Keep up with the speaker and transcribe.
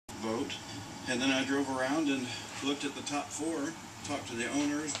vote. And then I drove around and looked at the top 4, talked to the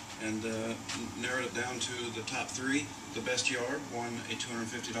owners, and narrowed it down to the top 3. The best yard won a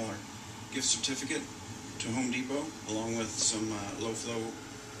 $250 gift certificate to Home Depot, along with some low-flow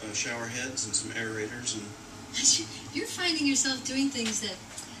shower heads and some aerators. And you're finding yourself doing things that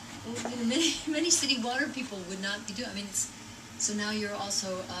many city water people would not be doing. I mean, so now you're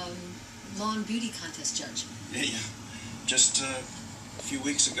also lawn beauty contest judge. Yeah. Just a few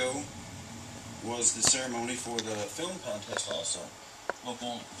weeks ago was the ceremony for the film contest also.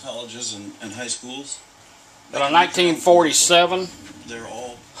 Local colleges and high schools. Got a 1947 They're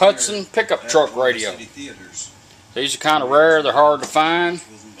all Hudson Pickup Truck radio. These are kind of rare, they're hard to find.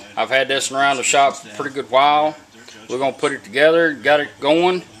 I've had this around the shop for a pretty good while. We're going to put it together, got it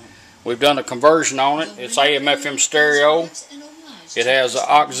going. We've done a conversion on it. It's AM/FM stereo. It has an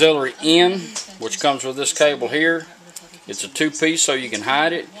auxiliary in, which comes with this cable here. It's a 2-piece so you can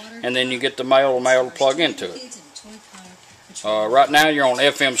hide it, and then you get the male to plug into it. Right now you're on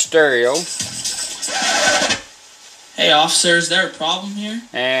FM stereo. Hey officer, is there a problem here?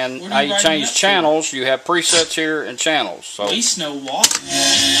 And how you change channels, you have presets here and channels. So waste no water.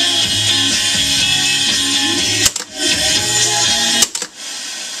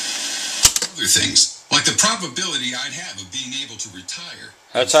 Other things, like the probability I'd have of being able to retire.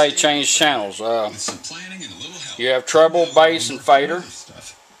 That's how you change channels. With some planning and a little help. You have treble, bass, and fader.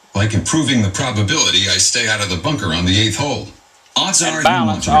 Like improving the probability I stay out of the bunker on the 8th hole. Odds are and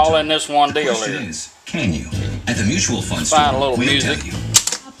balance all in this one deal here. Can you? At the mutual fund store, find a little music.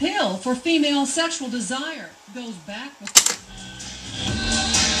 A pill for female sexual desire goes back with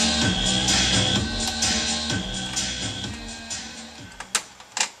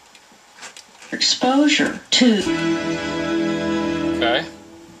exposure to. Okay.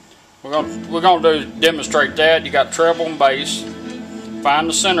 We're gonna demonstrate that. You got treble and bass. Find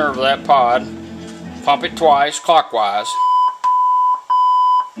the center of that pod. Pump it twice clockwise.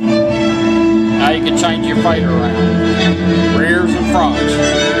 Now you can change your fader around, rears and fronts.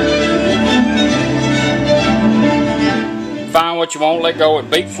 Find what you want, let go, it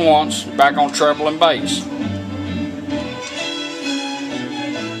beeps once, back on treble and bass.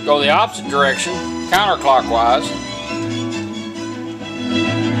 Go the opposite direction, counterclockwise.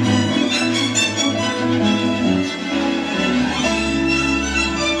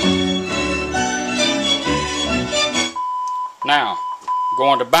 Now,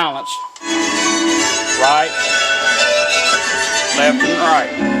 going to balance. Right, left, and right.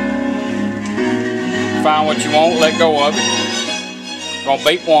 Find what you want, let go of it. Gonna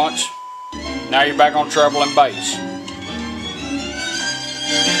beep once. Now you're back on treble and bass.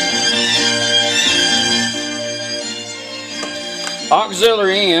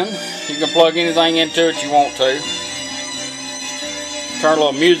 Auxiliary in, you can plug anything into it you want to. Turn a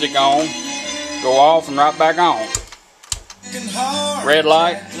little music on, go off and right back on. Red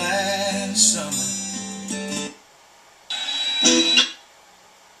light.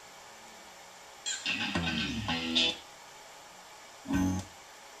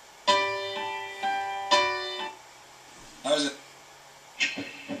 How's it?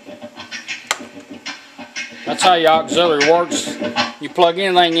 That's how your auxiliary works. You plug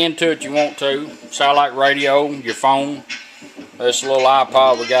anything into it you want to. Satellite radio, your phone. This little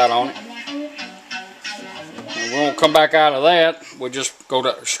iPod we got on it. We won't come back out of that. We'll just go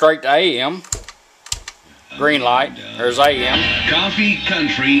straight to AM. Green light. There's AM. Coffee,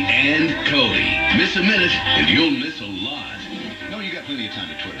 country, and Cody. Miss a minute, and you'll miss a lot. No, you got plenty of time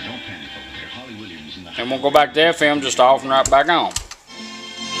to Twitter. Don't panic over there. Holly Williams in the. And we'll go back to FM, just off and right back on.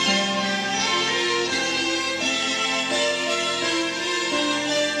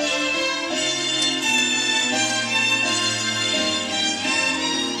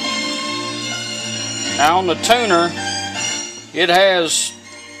 Now on the tuner, it has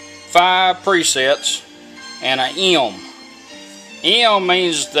 5 presets and an M. M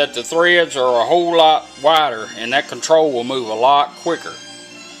means that the threads are a whole lot wider and that control will move a lot quicker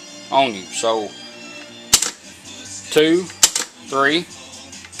on you. So 2, 3,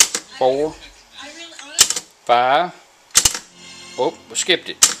 4, 5. Oh, I skipped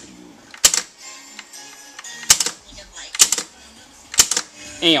it.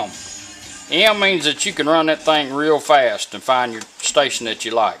 M. M means that you can run that thing real fast and find your station that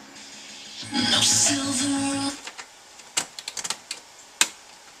you like.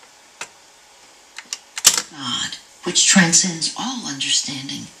 God, which transcends all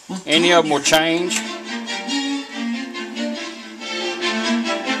understanding. Any of them will change.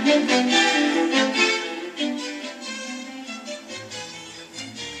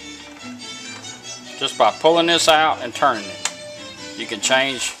 Just by pulling this out and turning it. you can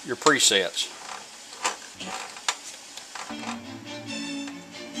change your presets.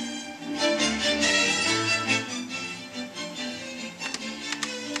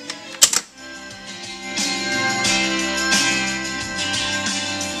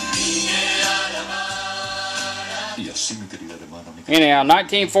 Anyhow,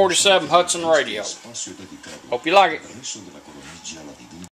 1947 Hudson radio. Hope you like it.